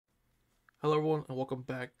Hello everyone and welcome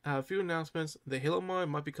back. I have a few announcements. The Halo mod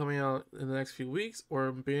might be coming out in the next few weeks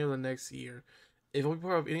or beginning of the next year. If you want to be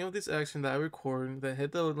part of any of this action that I record, then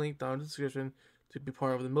hit the link down in the description to be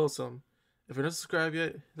part of the Milsim. If you're not subscribed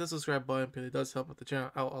yet, hit the subscribe button because it does help the channel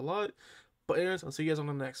out a lot. But anyways, I'll see you guys on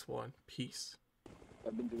the next one. Peace.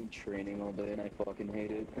 I've been doing training all day and I fucking hate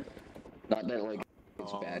it. Not that like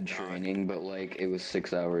it's bad God. training, but like it was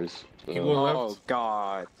 6 hours. So. Keep going left. Oh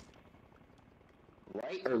God.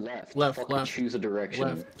 Right or left? Left, Fucking left. choose a direction.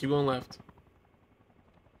 Left. Keep going left.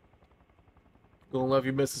 Going left,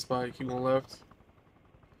 you missed the spot. Keep going left.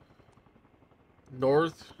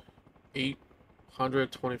 North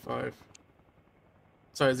 825.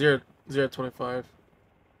 Sorry, 025.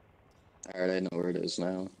 Alright, I know where it is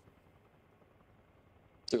now.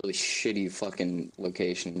 It's a really shitty fucking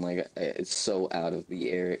location. Like it's so out of the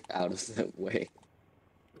air, out of the way.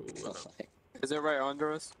 Ooh, Is it right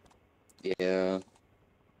under us? Yeah.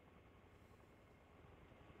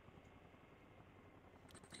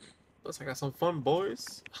 looks like I got some fun,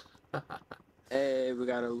 boys. Hey, we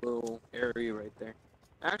got a little area right there.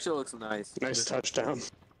 Actually, looks nice. Nice touchdown.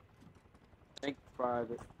 Think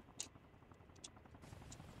private.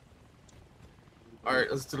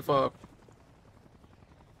 Alright, let's do the fog.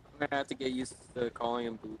 I'm gonna have to get used to calling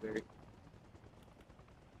him Blueberry.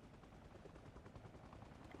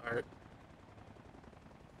 Alright.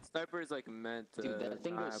 Sniper is like meant to. Dude, that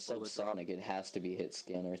thing not goes have bullets. subsonic. It has to be hit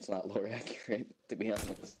scan or it's not lore accurate, to be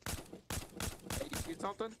honest. Hey, you see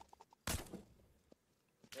something?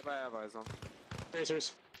 If I have eyes on.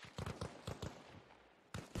 Racers.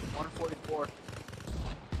 144.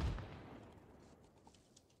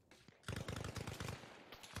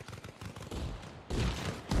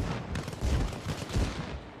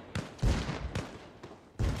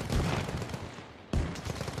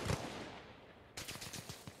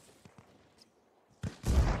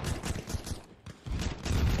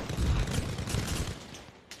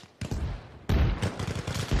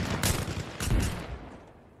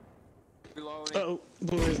 Reloading. Uh-oh,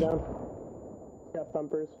 blue is down. Got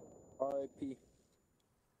thumpers. R.I.P.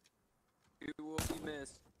 You will be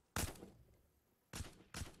missed.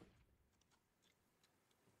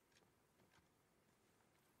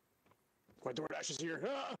 My DoorDash is here.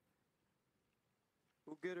 Ah!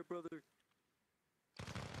 Go get it, brother.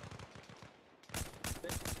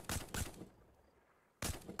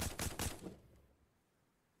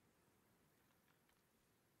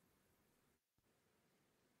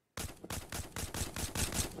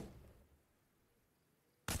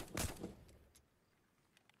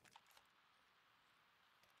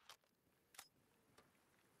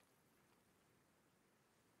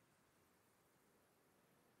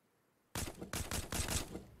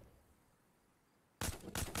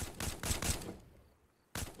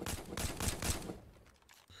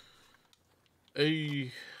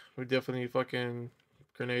 Hey, we definitely fucking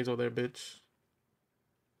grenades over there, bitch.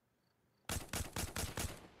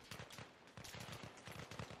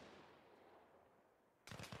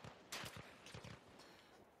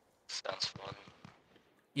 Sounds fun.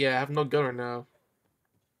 Yeah, I have no gun right now.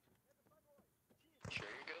 Sure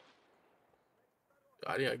you're good?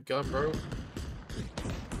 I need a gun, bro.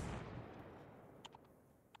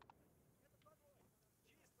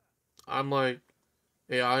 I'm like,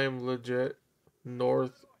 yeah, I am legit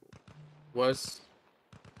northwest.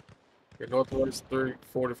 You're northwest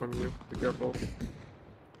 340 from you. Be careful.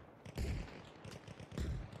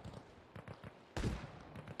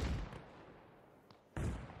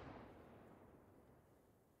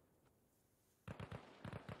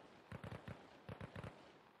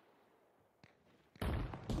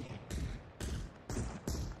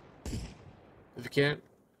 If you can't,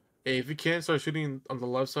 hey, if you can't start shooting on the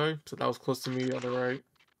left side, so that was close to me on the right.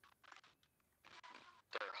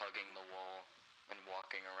 They're hugging the wall and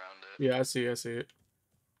walking around it. Yeah, I see it. I see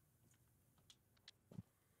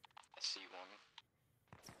one.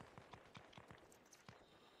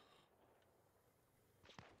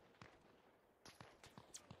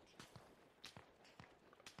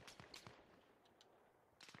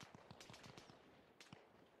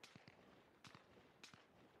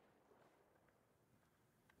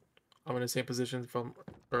 I'm in the same position from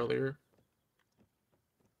earlier.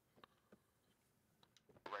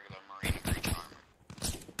 Regular marine breach armor.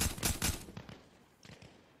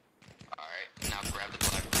 Alright, now grab the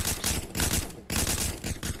black.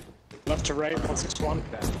 Left to right, 161.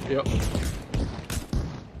 Yep.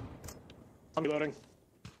 I'm reloading.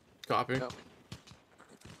 Copy. Yep.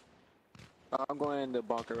 I'm going in the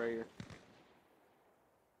bunker right here.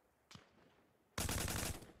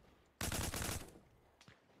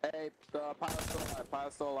 Hey, pilot's still alive.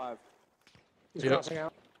 Pilot's still alive. He's Yep. crossing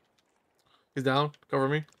out. He's down. Cover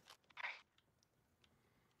me.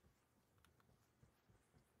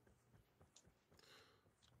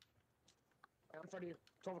 In front of you.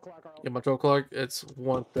 12 o'clock, Arl. Yeah, my 12 o'clock. It's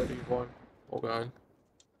 1:31. Oh god.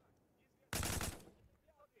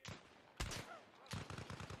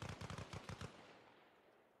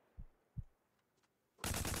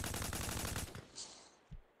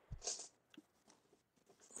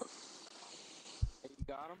 Hey, you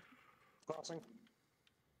got him? Crossing.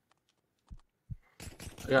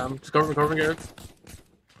 Yeah, I'm just covering it.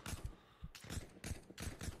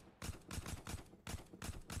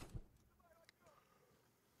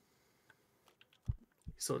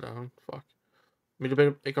 He's so down. Fuck. Me to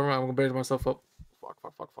bait. Hey, come around. I'm gonna bait myself up. Fuck.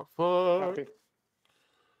 Copy.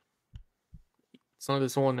 It's not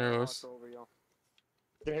this one Watch arrows. over, y'all.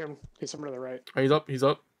 You can hear him. He's somewhere to the right. Alright, he's up. He's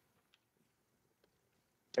up.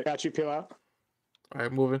 I got you. Peel out.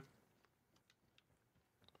 Alright, moving.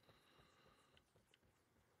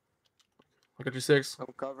 I got you 6. I'm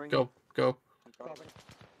covering. Go. I'm covering. Crossing.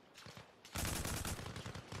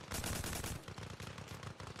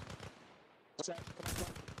 Set. Come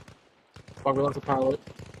on. Fuck, we lost the pilot.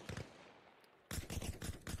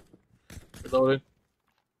 Reloaded.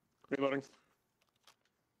 Reloading.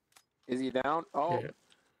 Is he down? Oh, Yeah.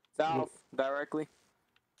 south directly.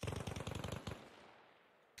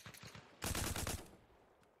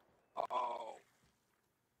 Oh,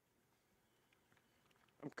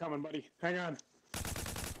 I'm coming, buddy. Hang on.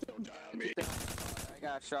 Don't die on me. I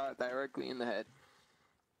got shot directly in the head.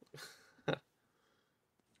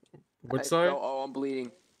 Which side? Oh, I'm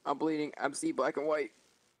bleeding. I'm see black and white.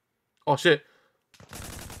 Oh shit.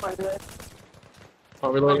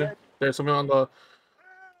 Oh, reloaded. There's something on the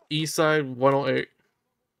east side, 108.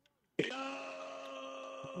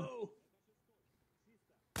 No!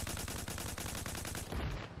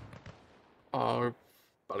 Oh, we're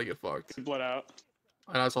about to get fucked. Blood out.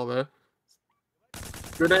 And I saw that.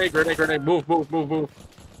 Grenade. Move.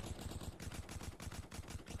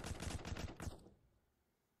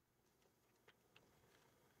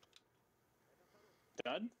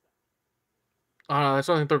 Dead? I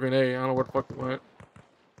saw him throw a grenade. I don't know where the fuck it went.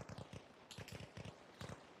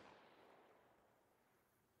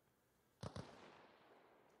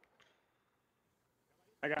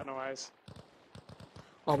 I got no eyes.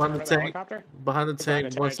 Oh, behind the Remember the tank. helicopter? Behind the Behind tank, the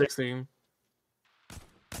tank. 116.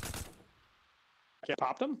 Can't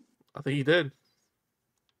pop them? I think he did.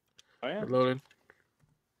 Oh, yeah. Reloaded.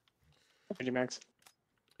 Thank you, Max.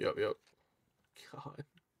 Yep. God.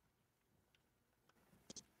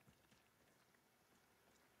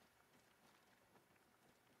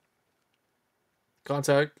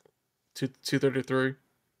 Contact. 233.